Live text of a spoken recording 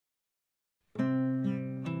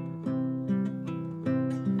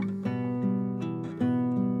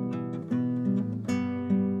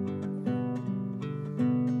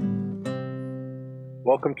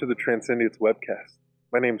Welcome to the Transcendience webcast.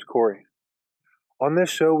 My name's Corey. On this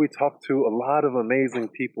show, we talk to a lot of amazing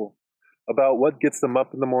people about what gets them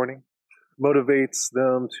up in the morning, motivates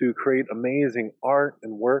them to create amazing art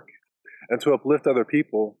and work, and to uplift other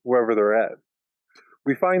people wherever they're at.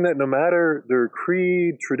 We find that no matter their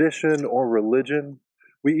creed, tradition, or religion,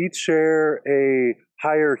 we each share a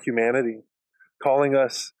higher humanity, calling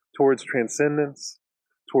us towards transcendence,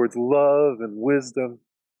 towards love and wisdom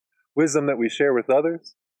that we share with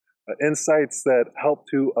others, insights that help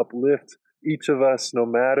to uplift each of us no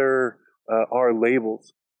matter our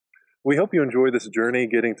labels. We hope you enjoy this journey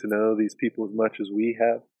getting to know these people as much as we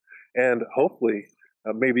have, and hopefully,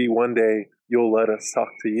 maybe one day you'll let us talk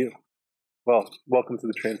to you. Well, welcome to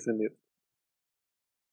the Transcendience.